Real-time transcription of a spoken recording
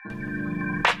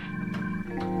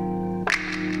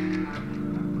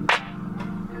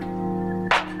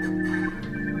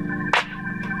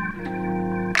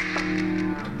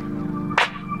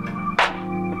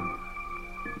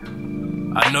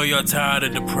I know y'all tired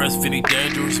of depressed, feeling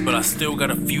dangerous, but I still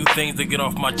got a few things to get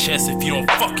off my chest if you don't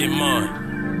fucking mind.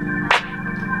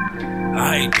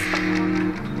 I hate it.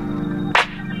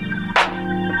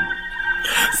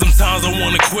 Sometimes I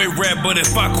wanna quit rap, but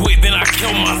if I quit, then I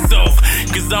kill myself.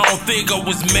 Cause I don't think I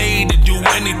was made to do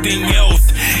anything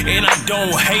else. And I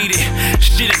don't hate it,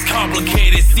 shit is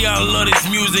complicated. See, I love this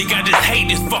music, I just hate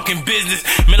this fucking business.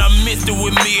 Man, I missed it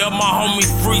with me, all my homies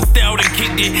freestyled and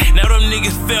kicked it. Now them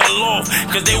niggas fell off,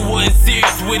 cause they wasn't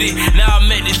serious with it. Now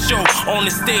I'm at the show, on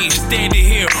the stage, standing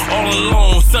here all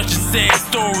alone. Such a sad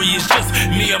story, it's just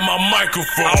me and my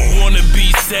microphone. I wanna be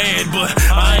sad, but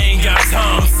I ain't got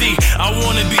time. See, I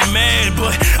wanna be mad,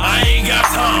 but I ain't got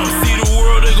time. See, the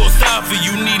world ain't gon' stop for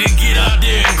you, need to get out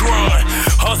there and grind.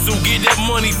 Hustle, get that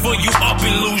money for you up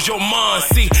and lose your mind.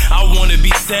 See, I wanna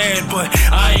be sad, but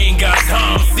I ain't got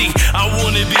time. See, I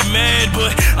wanna be mad,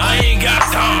 but I ain't got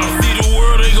time. See, the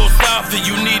world ain't gon' stop for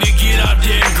you, need to get out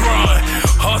there and grind.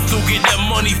 Hustle, get that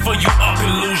money for you up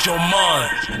and lose your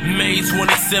mind. May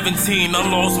 2017, I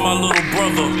lost my little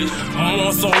brother.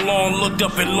 Mourned so long, looked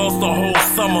up and lost the whole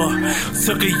summer.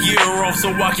 Took a year off so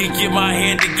I could get my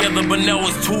head together, but now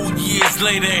it's 2 years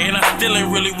later and I still ain't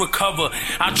really recover.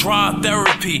 I tried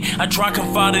therapy, I tried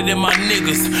confiding in my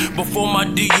niggas. Before my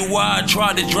DUI, I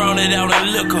tried to drown it out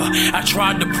in liquor. I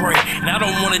tried to pray, and I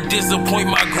don't wanna disappoint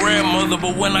my grandmother,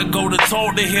 but when I go to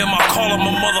talk to him, I call him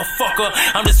a motherfucker.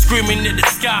 I'm just screaming at the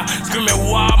sky, screaming,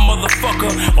 why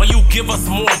motherfucker? Why you give us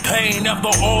more pain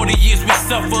after all the years we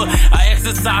suffer? I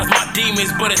exercise my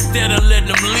demons, but instead of letting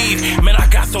them leave, man, I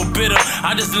got so bitter,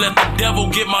 I just let the devil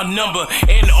get my number.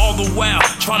 And all the while,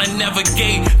 trying to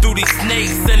navigate through these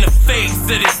snakes and the face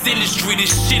of this industry.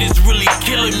 This shit is really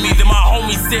killing me. Then my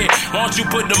homie said, why don't you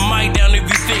put the mic down if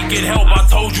you think it help? I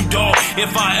told you, dog,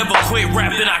 if I ever quit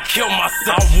rap, then I kill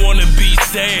myself. I wanna be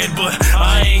sad, but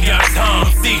I ain't got time.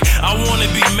 See, I wanna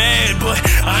be mad, but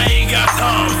I ain't got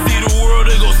time. See, the world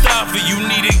ain't gon' stop for you,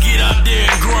 need to get out there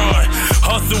and grind.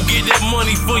 Hustle, get that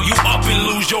money for you up and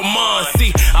lose your mind.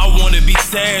 See, I wanna be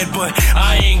sad, but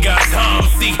I ain't got time.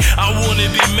 See, I wanna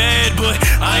be mad, but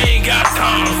I ain't got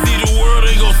time. See, the world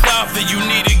ain't gon' stop for you,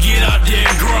 need to get out there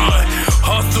and grind.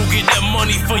 Hustle, get that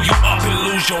money for you up and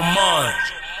lose your mind.